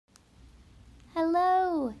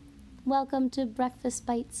welcome to Breakfast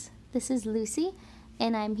Bites. This is Lucy,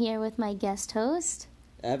 and I'm here with my guest host,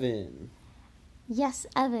 Evan. Yes,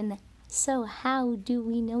 Evan. So how do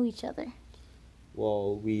we know each other?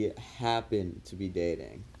 Well, we happen to be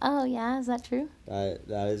dating. Oh, yeah? Is that true?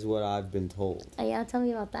 That is what I've been told. Oh, yeah? Tell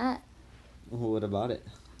me about that. What about it?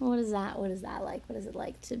 What is that? What is that like? What is it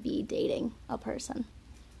like to be dating a person?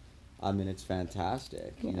 I mean, it's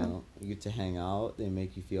fantastic. Yeah. You know, you get to hang out. They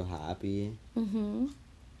make you feel happy. Mm-hmm.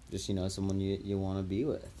 Just, someone you want to be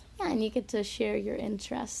with. Yeah, and you get to share your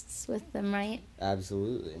interests with them, right?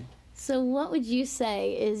 Absolutely. So what would you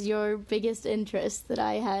say is your biggest interest that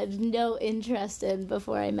I had no interest in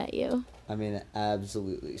before I met you? I mean,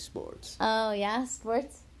 absolutely sports. Oh, yeah?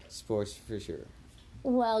 Sports? Sports for sure.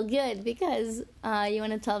 Well, good, because you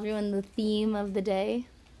want to tell everyone the theme of the day?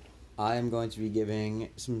 I am going to be giving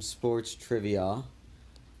some sports trivia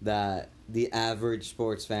that the average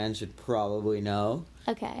sports fan should probably know.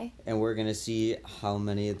 Okay. And we're going to see how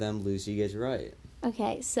many of them Lucy gets right.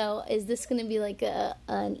 Okay, so is this going to be like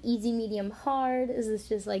an easy, medium, hard? Is this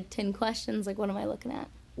just like 10 questions? Like, what am I looking at?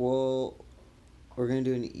 Well, we're going to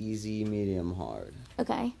do an easy, medium, hard.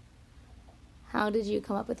 Okay. How did you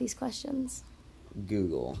come up with these questions?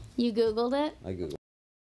 Google. You Googled it? I Googled.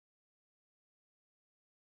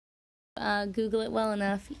 Google it well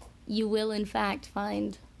enough, you will in fact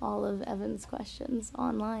find all of Evan's questions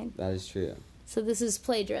online. That is true. So this is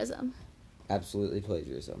plagiarism. Absolutely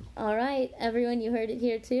plagiarism. All right, everyone, you heard it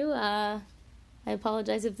here too. I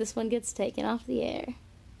apologize if this one gets taken off the air.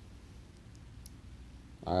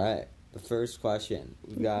 All right. The first question.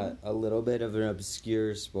 We've got a little bit of an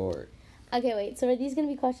obscure sport. Okay, wait. So are these going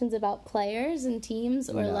to be questions about players and teams,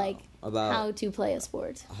 or No, like about how to play a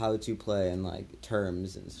sport? How to play and like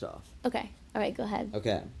terms and stuff. Okay. All right, go ahead.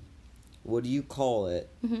 Okay. What do you call it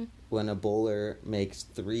when a bowler makes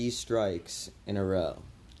 3 strikes in a row?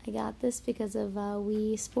 I got this because of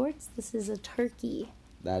Wii Sports. This is a turkey.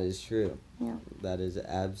 That is true. Yeah. That is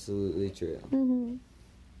absolutely true. Mm-hmm.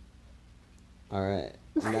 All right.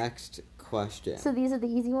 Next question. So these are the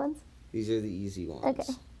easy ones? These are the easy ones.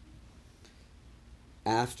 Okay.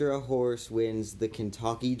 After a horse wins the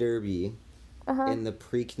Kentucky Derby in the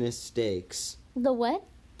Preakness Stakes. The what?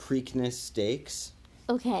 Preakness Stakes.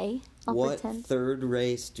 Okay. I'll what pretend. third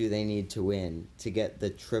race do they need to win to get the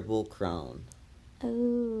Triple Crown?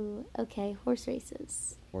 Oh, okay. Horse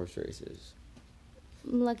races. Horse races.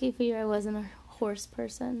 Lucky for you, I wasn't a horse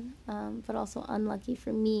person, but also unlucky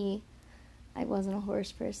for me, I wasn't a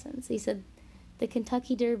horse person. So you said the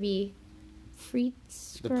Kentucky Derby, The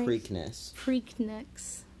Preakness.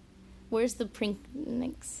 Preakness. Where's the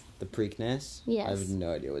Preakness? The Preakness? Yes. I have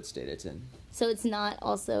no idea what state it's in. So it's not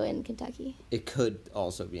also in Kentucky? It could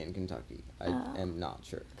also be in Kentucky. I am not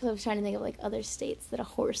sure. Because I was trying to think of like other states that a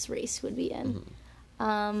horse race would be in.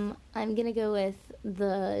 Mm-hmm. I'm going to go with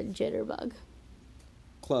the Jitterbug.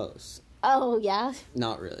 Close. Oh, yeah?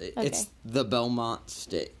 Not really. Okay. It's the Belmont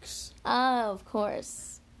Stakes. Oh, of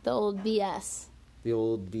course. The old BS. The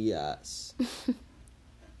old BS.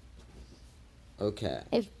 Okay.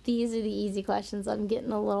 If these are the easy questions, I'm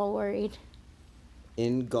getting a little worried.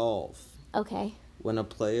 In golf, Okay. when a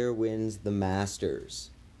player wins the Masters,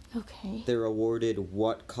 Okay. they're awarded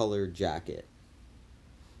what color jacket?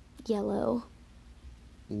 Yellow.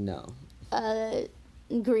 No.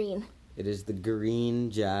 Green. It is the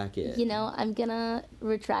green jacket. You know, I'm gonna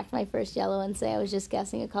retract my first yellow and say I was just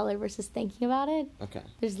guessing a color versus thinking about it. Okay.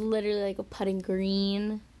 There's literally like a putting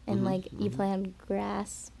green, and like you play on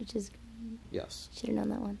grass, which is green. Yes. Should have known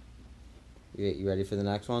that one. You ready for the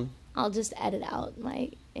next one? I'll just edit out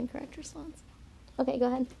my incorrect response. Okay, go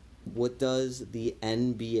ahead. What does the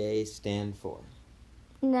NBA stand for?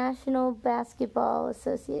 National Basketball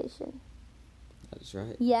Association. That is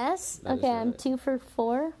right. Yes? That is Okay, I'm right. 2 for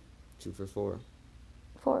 4. 2 for 4.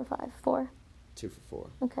 4 or 5? 4. 2 for 4.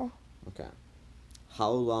 Okay. Okay. How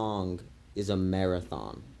long is a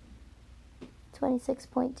marathon?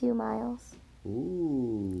 26.2 miles.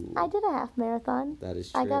 Ooh. I did a half marathon. That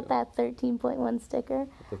is true. I got that 13.1 sticker.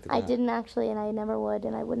 Look at I that. didn't actually, and I never would,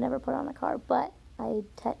 and I would never put it on a car, but I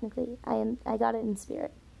got it in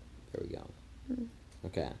spirit. There we go.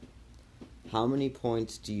 Okay. How many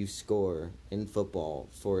points do you score in football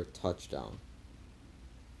for a touchdown?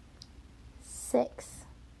 6.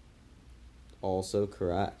 Also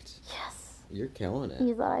correct. Yes. You're killing it.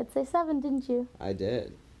 You thought I'd say 7, didn't you? I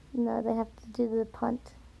did. No, they have to do the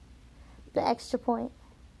punt. The extra point.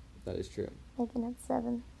 That is true. Making it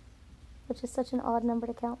 7. Which is such an odd number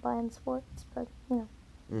to count by in sports, but, you know.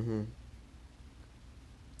 Mm-hmm.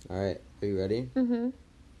 All right. Are you ready? Mm-hmm.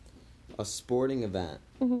 A sporting event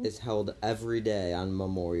is held every day on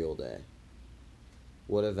Memorial Day.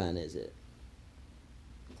 What event is it?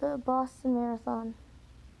 The Boston Marathon.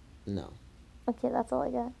 No. Okay, that's all I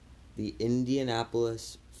got. The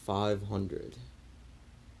Indianapolis 500.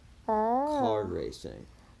 Oh. Car racing.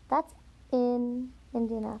 That's in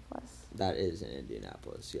Indianapolis. That is in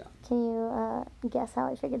Indianapolis, yeah. Can you guess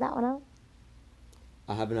how I figured that one out?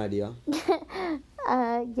 I have an idea.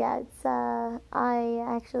 Yeah, it's, I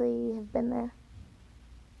actually have been there.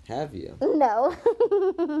 Have you? No.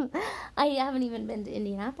 I haven't even been to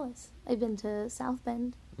Indianapolis. I've been to South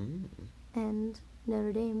Bend and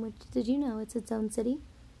Notre Dame, which, did you know, it's its own city?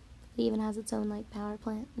 It even has its own, like, power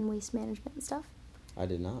plant and waste management and stuff. I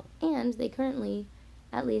did not. And they currently,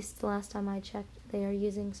 at least the last time I checked, they are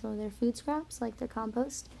using some of their food scraps, like their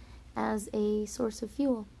compost, as a source of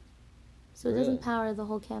fuel. So it doesn't power the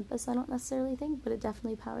whole campus, I don't necessarily think, but it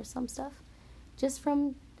definitely powers some stuff. Just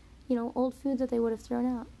from, you know, old food that they would have thrown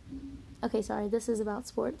out. Okay, sorry, this is about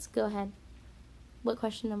sports. Go ahead. What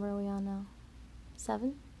question number are we on now?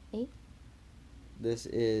 7? 8? This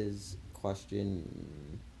is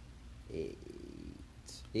question 8.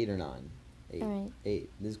 8 or 9? 8. All right. 8.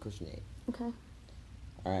 This is question 8. Okay.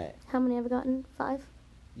 All right. How many have I gotten? 5?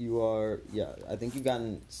 You are, yeah, I think you've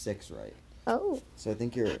gotten 6 right. Oh. So I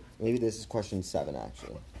think you're, maybe this is question 7,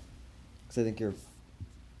 actually. Because I think you're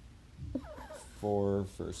 4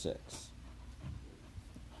 for 6.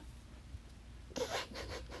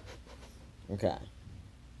 Okay.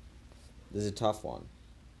 This is a tough one.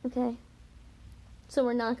 Okay. So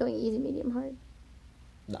we're not going easy, medium, hard?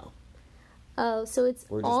 No. Oh, so it's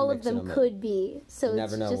We're just all of mixing them them could be. So You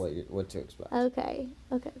never it's know just... what to expect. Okay.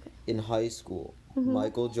 In high school,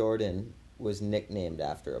 Michael Jordan was nicknamed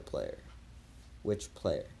after a player. Which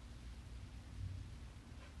player?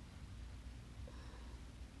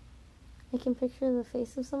 I can picture the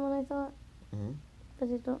face of someone, I thought, but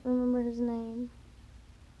I don't remember his name.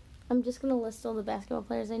 I'm just going to list all the basketball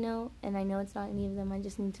players I know, and I know it's not any of them. I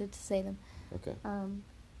just need to say them. Okay.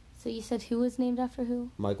 So you said who was named after who?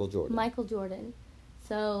 Michael Jordan. Michael Jordan.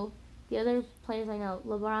 So the other players I know,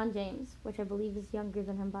 LeBron James, which I believe is younger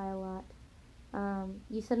than him by a lot.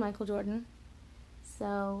 You said Michael Jordan.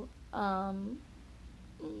 So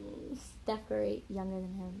Steph Curry, younger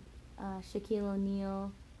than him. Shaquille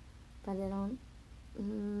O'Neal, but I don't...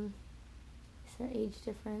 is there age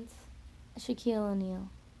difference? Shaquille O'Neal.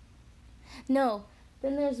 No,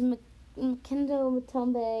 then there's Kendo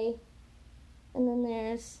Mutombe, and then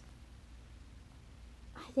there's...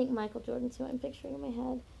 I think Michael Jordan's who I'm picturing in my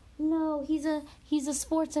head. No, he's a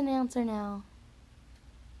sports announcer now.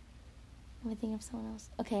 Am I thinking of someone else?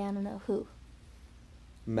 Okay, I don't know. Who?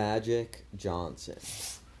 Magic Johnson.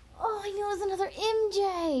 Oh, I knew it was another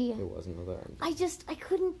MJ. It was another MJ. I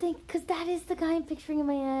couldn't think, because that is the guy I'm picturing in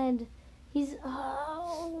my head.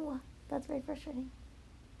 That's very frustrating.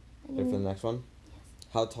 Ready for the next one? Yes.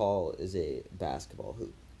 How tall is a basketball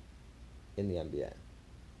hoop in the NBA?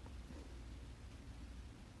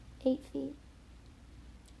 8 feet.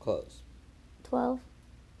 Close. 12.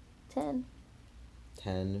 10.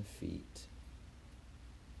 10 feet.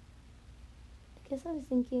 I guess I was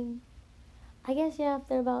thinking... if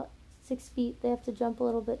they're about 6 feet, they have to jump a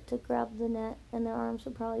little bit to grab the net, and their arms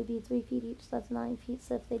would probably be 3 feet each, so that's 9 feet.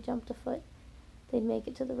 So if they jumped a foot, they'd make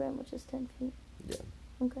it to the rim, which is 10 feet. Yeah.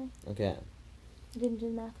 Okay. Okay. I didn't do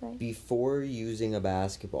the math right. Before using a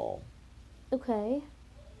basketball, Okay.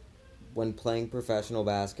 when playing professional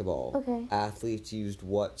basketball, Okay. athletes used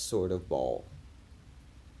what sort of ball?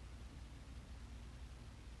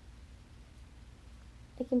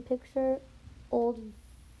 I can picture old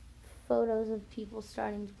photos of people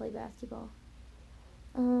starting to play basketball.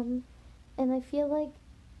 And I feel like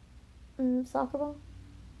soccer ball?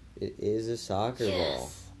 It is a soccer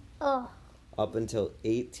ball. Oh, Up until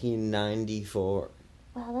 1894.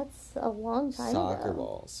 wow, that's a long time Soccer ago.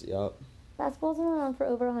 balls, yup. Basketball's been around for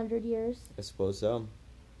over 100 years. I suppose so.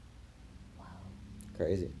 Wow.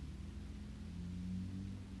 Crazy.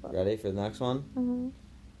 Ready for the next one? Mm-hmm.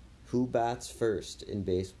 Who bats first in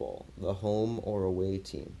baseball? The home or away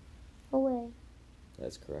team? Away.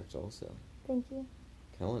 That's correct also. Thank you.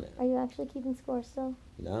 Killing it. Are you actually keeping score still?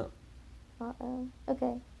 No. Uh-oh.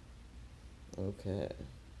 Okay. Okay.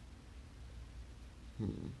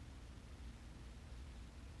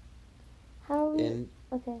 How are we...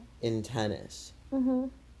 Okay. In tennis, Mm-hmm.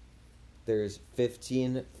 there's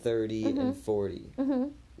 15, 30, and 40. Mm-hmm.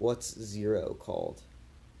 What's 0 called?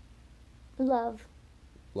 Love.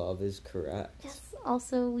 Love is correct. Yes.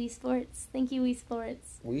 Also, Wii Sports. Thank you, Wii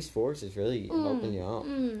Sports. Wii Sports is really helping you out.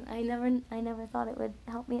 I never thought it would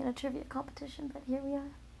help me in a trivia competition, but here we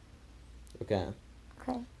are. Okay.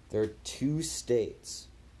 Okay. There are 2 states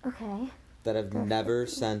Okay. that have never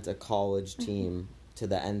sent a college team to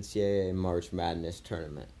the NCAA March Madness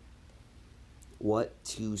tournament. What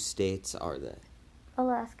 2 states are they?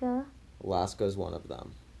 Alaska. Alaska is one of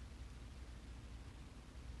them.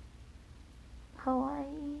 Hawaii.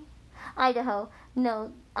 Idaho.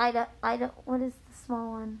 No, Idaho. What is the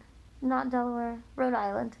small one? Not Delaware. Rhode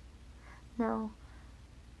Island. No.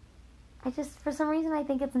 For some reason, I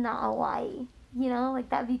think it's not Hawaii. You know, like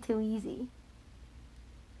that'd be too easy.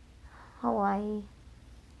 Hawaii.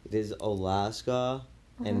 It is Alaska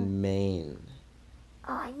and Maine.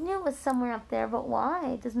 Oh, I knew it was somewhere up there, but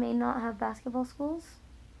why? Does Maine not have basketball schools?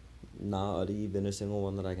 Not even a single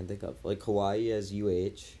one that I can think of. Like Hawaii has UH. I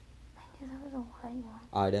knew that was a Hawaii one.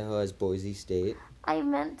 Idaho has Boise State. I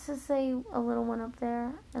meant to say a little one up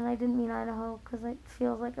there, and I didn't mean Idaho because it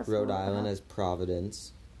feels like a Rhode Island has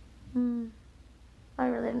Providence. I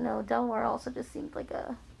really didn't know. Delaware also just seemed like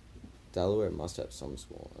a... Delaware must have some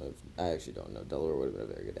school. I actually don't know. Delaware would have been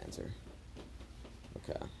a very good answer.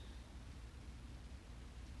 Okay.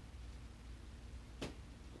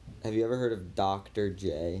 Have you ever heard of Dr.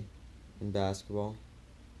 J in basketball?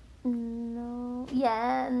 No.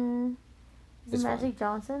 Yeah, and... Is it Magic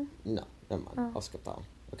Johnson? No, never mind. I'll skip that one.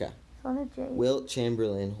 Okay. J. Wilt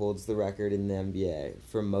Chamberlain holds the record in the NBA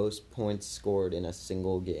for most points scored in a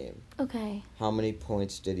single game. Okay. How many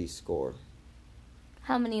points did he score?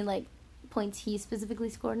 How many, points he specifically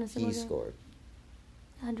scored in a single game? He scored.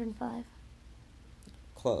 105.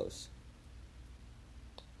 Close.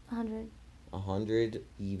 100. 100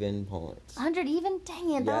 even points. 100 even? Dang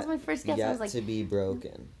it, that was my first guess. I was like... to be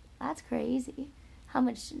broken. That's crazy. How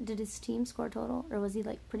much did his team score total? Or was he,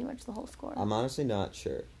 pretty much the whole score? I'm honestly not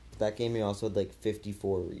sure. That game he also had,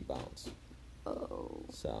 54 rebounds. Oh.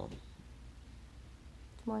 So.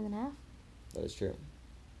 It's more than half? That is true.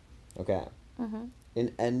 Okay. Mm-hmm. An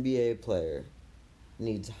NBA player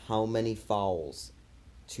needs how many fouls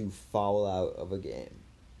to foul out of a game?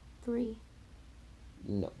 3.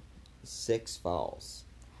 No. 6 fouls.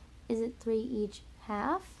 Is it 3 each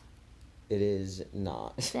half? It is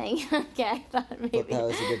not. Dang. Okay, I thought maybe. But that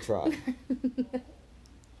was a good try.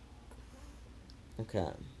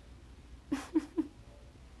 Okay.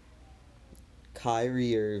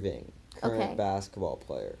 Kyrie Irving, current basketball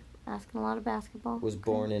player. Asking a lot of basketball. Was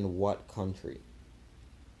born in what country?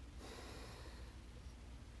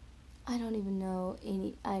 I don't even know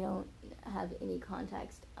I don't have any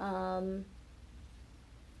context.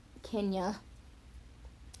 Kenya.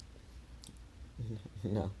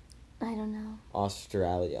 No. I don't know.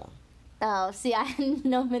 Australia. Oh, see, I had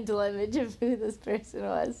no mental image of who this person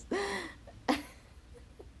was.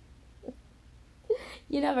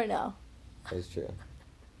 You never know. That is true.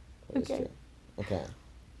 That is true. Okay.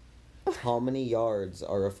 How many yards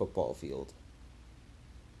are a football field?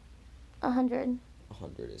 100.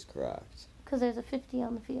 100 is correct. Because there's a 50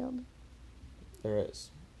 on the field. There is.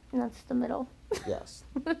 And that's the middle. Yes.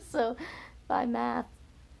 So, by math,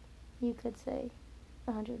 you could say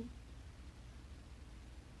 100.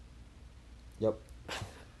 Yep.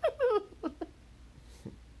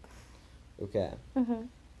 Okay. Mm-hmm.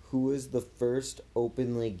 Who is the first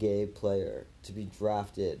openly gay player to be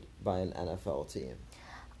drafted by an NFL team?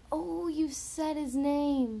 Oh, you said his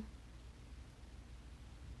name.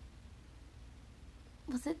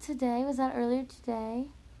 Was it today? Was that earlier today?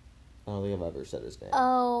 I don't think I've ever said his name.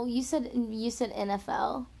 Oh, you said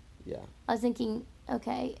NFL. Yeah. I was thinking,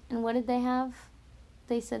 okay, and what did they have?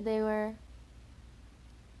 They said they were...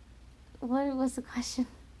 What was the question?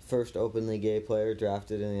 First openly gay player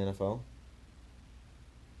drafted in the NFL?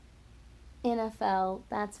 NFL,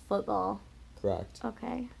 that's football. Correct.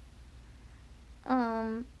 Okay.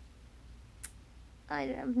 I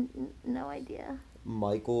have no idea.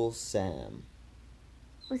 Michael Sam.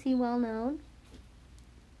 Was he well known?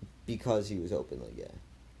 Because he was openly gay.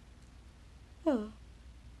 Oh.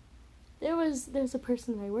 There's a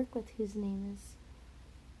person that I work with whose name is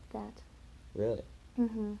that. Really?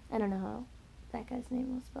 Mm-hmm. I don't know how that guy's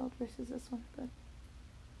name was spelled versus this one, but...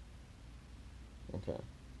 Okay.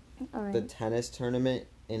 All right. The tennis tournament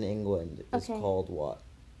in England is called what?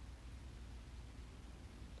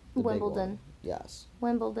 Wimbledon. Yes.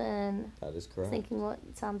 Wimbledon. That is correct. I was thinking what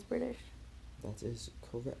sounds British. That is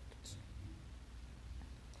correct.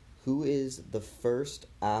 Who is the first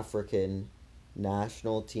African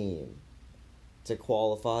national team to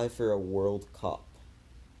qualify for a World Cup?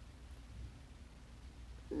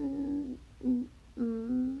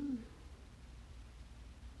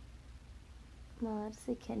 Well, I'd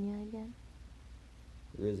say Kenya again.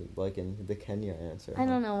 There is liking the Kenya answer. I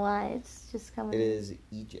don't know why. It's just coming. It is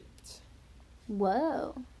Egypt.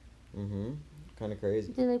 Whoa. Mm-hmm. Kind of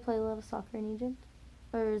crazy. Do they play a lot of soccer in Egypt?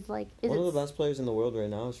 Or is One it of the best players in the world right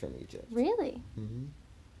now is from Egypt. Really? Mm-hmm.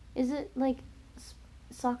 Is it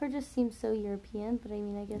soccer just seems so European, but I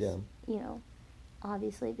mean, I guess,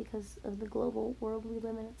 obviously because of the global world we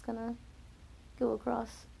live in, it's gonna go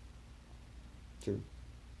across True.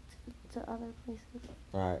 to other places.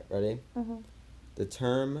 Alright, ready? Mm-hmm. The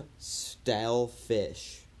term stale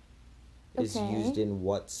fish is Okay. used in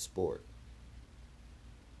what sport?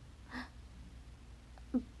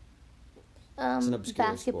 It's an obscure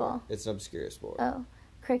Basketball. sport. It's an obscure sport. Oh,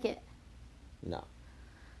 cricket. No.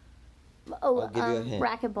 Oh, I'll give you a hint.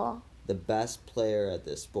 racquetball. The best player at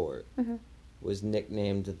this sport Mm-hmm. was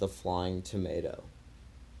nicknamed the Flying Tomato.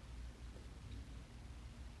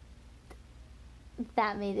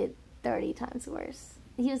 That made it 30 times worse.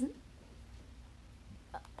 He was...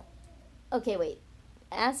 Okay, wait.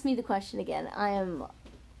 Ask me the question again. I am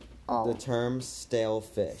all... The term stale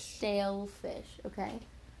fish. Stale fish, okay.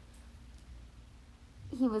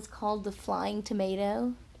 He was called the Flying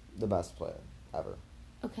Tomato. The best player ever.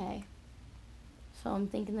 Okay. So I'm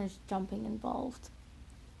thinking there's jumping involved.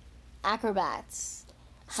 Acrobats.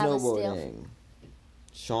 Have a stale... Snowboarding.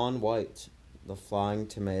 Shaun White, the Flying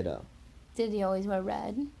Tomato. Did he always wear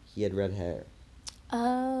red? He had red hair.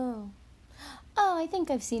 Oh. Oh, I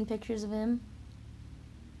think I've seen pictures of him.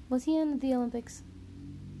 Was he in the Olympics?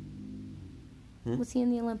 Was he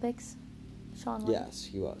in the Olympics? Shaun White? Yes,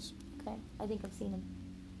 he was. Okay, I think I've seen him.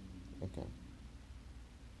 Okay.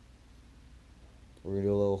 We're going to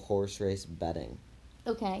do a little horse race betting.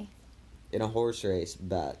 Okay. In a horse race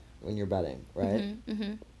bet, when you're betting, right? Mm-hmm,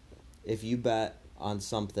 mm-hmm. If you bet on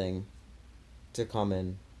something to come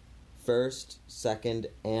in first, second,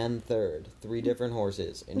 and third, 3 different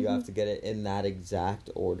horses, and you have to get it in that exact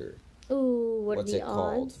order. Ooh, what What's are the it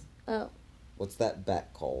called? odds? Oh, What's that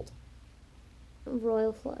bet called?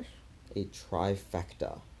 royal flush. A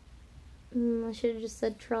trifecta. I should have just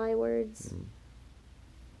said try words.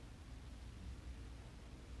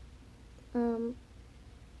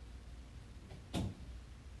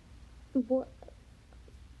 What?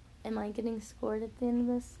 Am I getting scored at the end of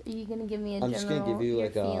this? Are you gonna give me I'm just going to give you your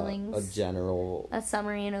like feelings, a general a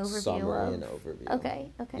summary and overview summary of... and overview.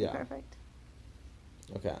 Okay, Yeah. perfect.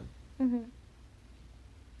 Okay. Mm-hmm.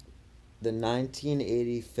 The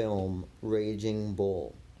 1980 film Raging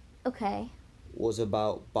Bull Okay. was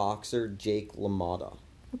about boxer Jake LaMotta.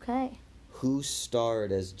 Okay. Who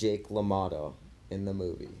starred as Jake LaMotta in the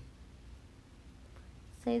movie?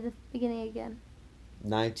 Say the beginning again.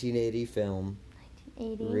 1980 film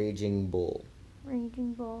 1980. Raging Bull.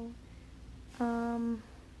 Raging Bull.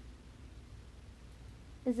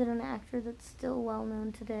 Is it an actor that's still well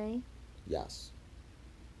known today? Yes.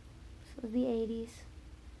 So the 80s.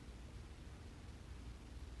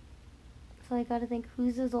 So I gotta think,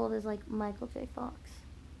 who's as old as Michael J. Fox?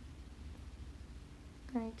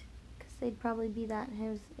 Right. Because they'd probably be that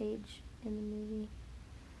his age in the movie.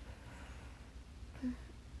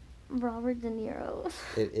 Robert De Niro.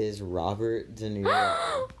 It is Robert De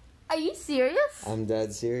Niro. Are you serious? I'm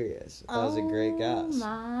dead serious. That was a great guess. Oh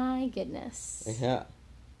my goodness. Yeah.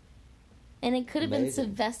 And it could have been Amazing.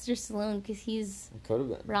 Sylvester Stallone because he's It could have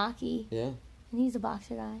been. Rocky. Yeah. And he's a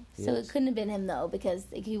boxer guy. He So is. it couldn't have been him though because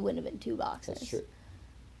he wouldn't have been 2 boxers. That's true.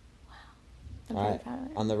 I'm All very right. proud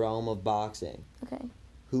of it. On the realm of boxing, Okay.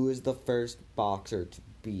 who is the first boxer to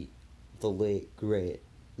beat the late, great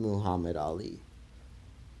Muhammad Ali?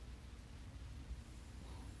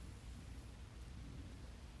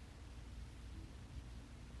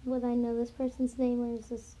 Would I know this person's name or is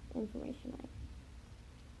this information right?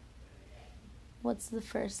 What's the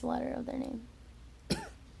first letter of their name?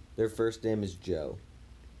 Their first name is Joe.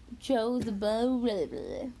 Joe the blah blah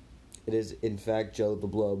blah. It is, in fact, Joe the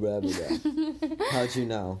Blow Blah Blah Blah. How'd you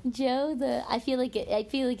know? Joe the... I feel like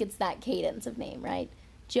it's that cadence of name, right?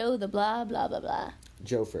 Joe the blah blah blah blah.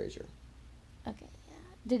 Joe Frazier. Okay. Yeah.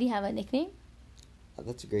 Did he have a nickname?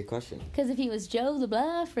 That's a great question. Because if he was Joe the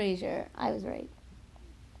blah Frazier, I was right.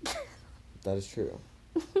 That is true.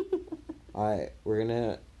 Alright, we're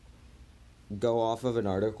gonna go off of an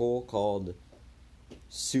article called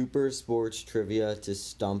Super Sports Trivia to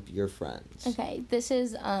Stump Your Friends. Okay, this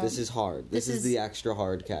is hard. This is the extra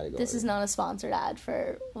hard category. This is not a sponsored ad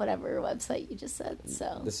for whatever website you just said.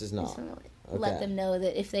 So This is not. just wanna let them know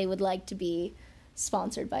that if they would like to be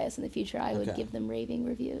sponsored by us in the future, I would Okay. give them raving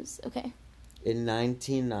reviews. Okay. In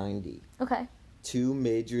 1990, Okay. 2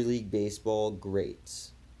 Major League Baseball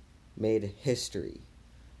greats made history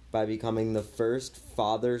by becoming the first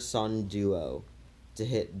father-son duo to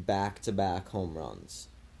hit back-to-back home runs.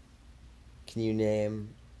 Can you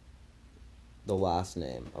name the last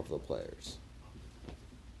name of the players?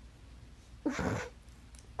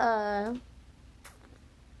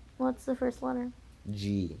 What's the first letter?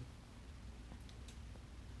 G.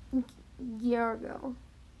 Guillermo.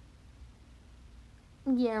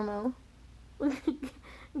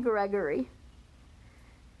 Gregory.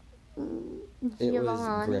 It was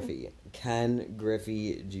Giovanni. Griffey. Ken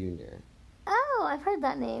Griffey Jr. Oh, I've heard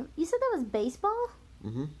that name. You said that was baseball?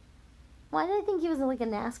 Mm-hmm. Why did I think he was like a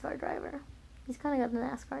NASCAR driver? He's kind of got a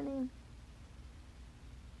NASCAR name.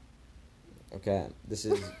 Okay,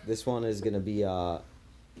 this one is gonna be a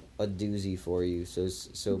doozy for you. So This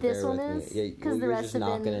bear one with is? me. Yeah, 'Cause well, the you're rest just have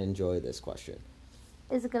not been- gonna enjoy this question.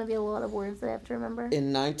 Is it going to be a lot of words that I have to remember?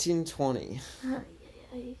 In 1920,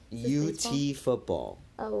 Is this UT football,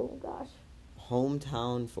 Oh, gosh.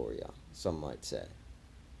 hometown for you, some might say.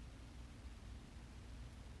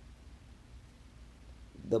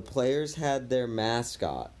 The players had their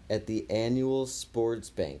mascot at the annual sports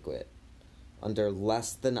banquet under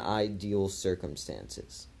less than ideal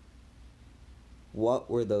circumstances. What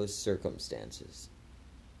were those circumstances?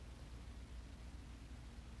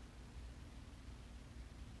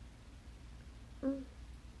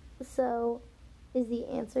 So, is the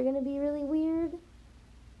answer going to be really weird?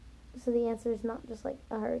 So the answer is not just like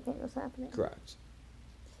a hurricane was happening? Correct.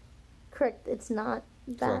 Correct, it's not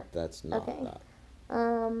that. Correct, that's not Okay.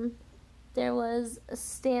 that. There was a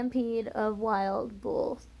stampede of wild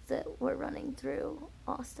bulls that were running through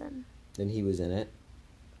Austin. And he was in it.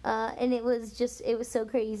 And it was so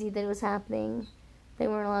crazy that it was happening. They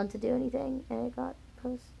weren't allowed to do anything, and it got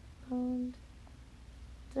postponed.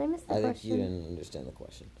 Did I miss the I question? think you didn't understand the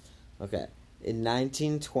question. Okay. In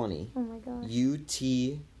 1920, Oh my gosh.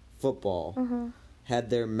 UT football Uh-huh. had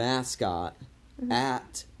their mascot Mhm.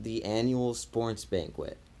 at the annual sports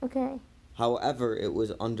banquet. Okay. However, it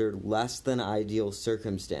was under less than ideal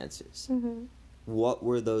circumstances. Mm-hmm. What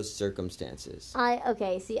were those circumstances? I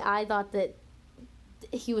thought that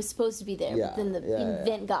he was supposed to be there, Yeah, but then the yeah.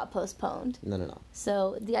 event got postponed. No.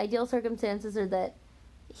 So the ideal circumstances are that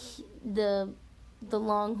the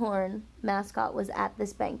Longhorn mascot was at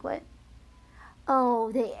this banquet.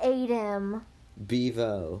 Oh, they ate him.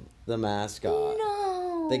 Bevo, the mascot,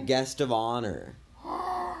 No. the guest of honor,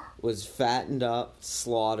 was fattened up,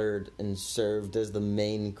 slaughtered, and served as the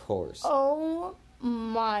main course. Oh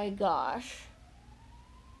my gosh.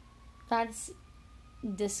 That's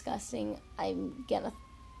disgusting. I'm gonna.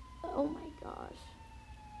 Oh my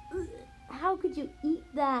gosh. How could you eat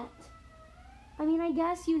that? I mean, I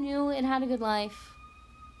guess you knew it had a good life.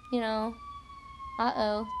 You know.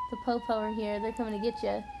 Uh-oh. The Popo are here. They're coming to get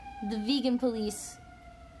you. The vegan police.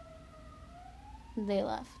 They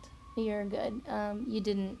left. You're good. You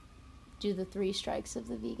didn't do the 3 strikes of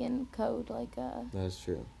the vegan code like That's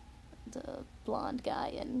true. the blonde guy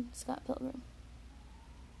in Scott Pilgrim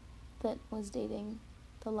that was dating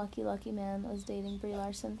the lucky man that was dating Brie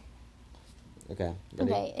Larson. Okay.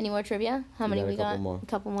 Ready? Okay, any more trivia? How many got a we couple got? more. A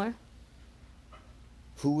couple more.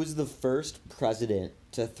 Who was the first president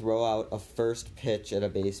to throw out a first pitch at a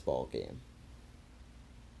baseball game?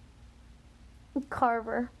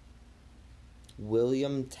 Carver.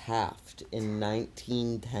 William Taft in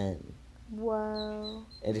 1910. Whoa.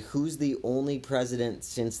 And who's the only president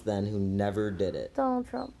since then who never did it? Donald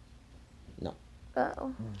Trump. No.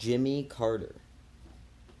 Oh. Jimmy Carter.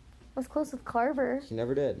 I was close with Carver. He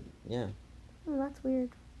never did. Yeah. Oh, that's weird.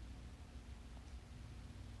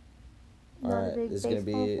 All Not a right. big This is gonna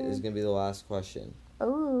be baseball fan. the last question.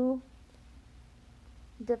 Oh.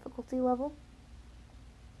 Difficulty level?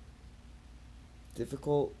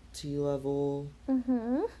 Difficulty level,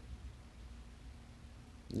 Mm-hmm.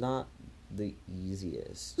 not the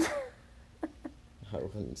easiest. I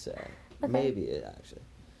wouldn't say. Okay. Maybe it actually.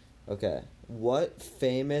 Okay. What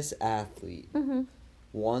famous athlete Mm-hmm.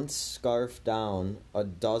 once scarfed down a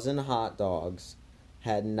dozen hot dogs,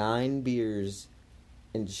 had 9 beers,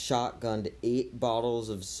 and shotgunned 8 bottles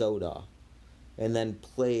of soda, and then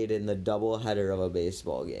played in the doubleheader of a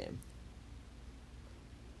baseball game?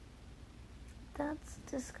 That's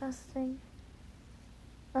disgusting.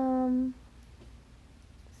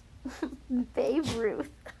 Babe Ruth.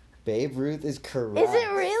 Babe Ruth is correct. Is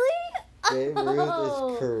it really? Babe Ruth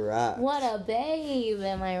Oh, is correct. What a babe,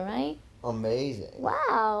 am I right? Amazing.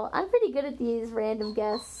 Wow, I'm pretty good at these random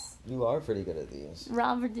guesses. You are pretty good at these.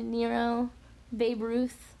 Robert De Niro, Babe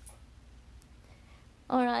Ruth.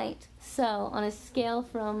 Alright, so on a scale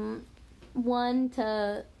from 1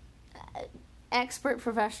 to expert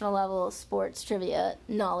professional level sports trivia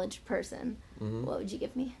knowledge person, Mhm. what would you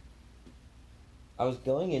give me? I was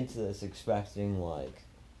going into this expecting, like,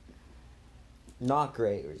 not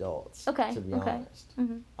great results. Okay, To be okay. honest.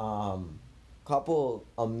 Mm-hmm. Couple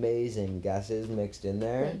amazing guesses mixed in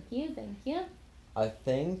there. Thank you. I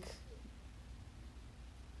think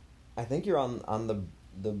I think you're on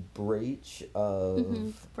the breach of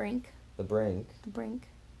The brink. the brink The brink.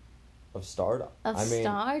 of stardom. Of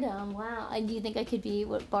stardom. Wow. Do you think I could be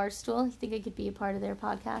Barstool? You think I could be a part of their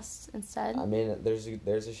podcast instead? I mean, there's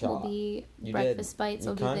a shot. Will be Breakfast Bites.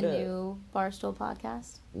 Will be the new Barstool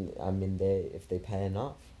podcast. I mean, if they pay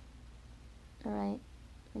enough. All right.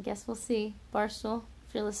 I guess we'll see. Barstool,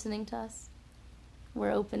 if you're listening to us,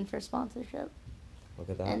 we're open for sponsorship. Look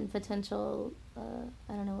at that. And potential, I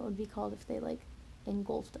don't know what it would be called if they, like,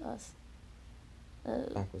 engulfed us.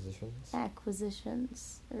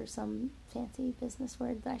 Acquisitions, or some fancy business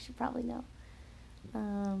word that I should probably know.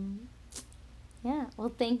 Yeah,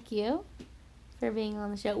 well, thank you for being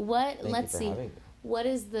on the show. Let's see. What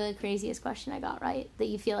is the craziest question I got right that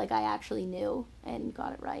you feel like I actually knew and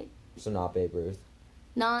got it right? So not Babe Ruth.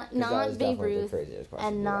 Not Babe Ruth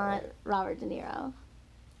and not Robert De Niro.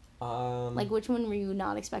 Like, which one were you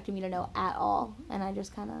not expecting me to know at all? And I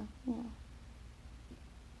just kind of,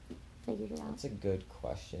 figured it out. That's a good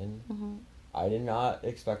question. Mm-hmm. I did not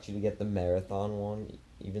expect you to get the marathon one,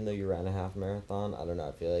 even though you ran a half marathon. I don't know,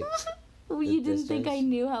 I feel like... Well, you didn't think I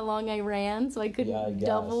knew how long I ran, so I couldn't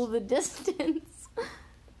double the distance.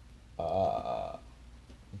 I'm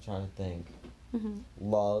trying to think. Mm-hmm.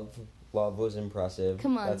 Love was impressive.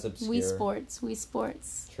 Come on, that's obscure. Wii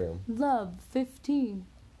Sports. True. Love 15.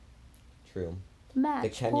 True. Match the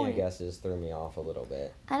Kenya point. guesses threw me off a little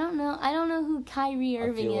bit. I don't know who Kyrie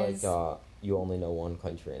Irving is. I feel like you only know one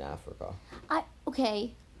country in Africa.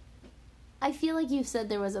 Okay. I feel like you've said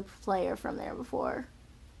there was a player from there before.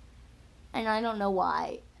 And I don't know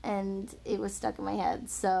why. And it was stuck in my head,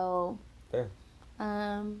 so... Fair.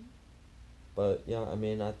 But, yeah, I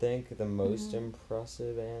mean, I think the most Mm-hmm.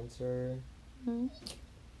 impressive answer... Mm-hmm.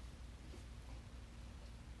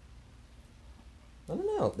 I don't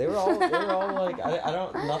know. They were all like, I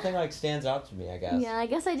don't, nothing like stands out to me, I guess. Yeah, I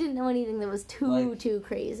guess I didn't know anything that was too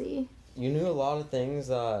crazy. You knew a lot of things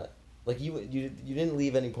that, like, you didn't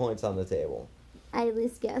leave any points on the table. I at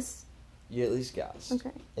least guessed. You at least guessed.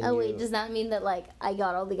 Okay. Wait, does that mean that, like, I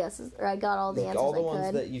got all the guesses, or I got all the answers I could? All the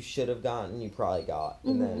ones that you should have gotten, you probably got.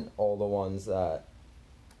 And then all the ones that,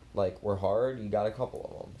 like, were hard, you got a couple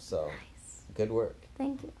of them. So, nice. Good work.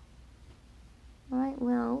 Thank you. All right,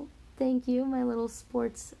 well, thank you, my little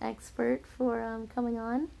sports expert, for coming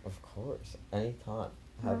on. Of course. Anytime.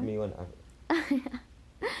 Have me whenever.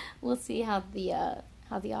 We'll see how the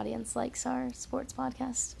audience likes our sports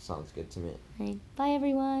podcast. Sounds good to me. All right. Bye,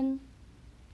 everyone.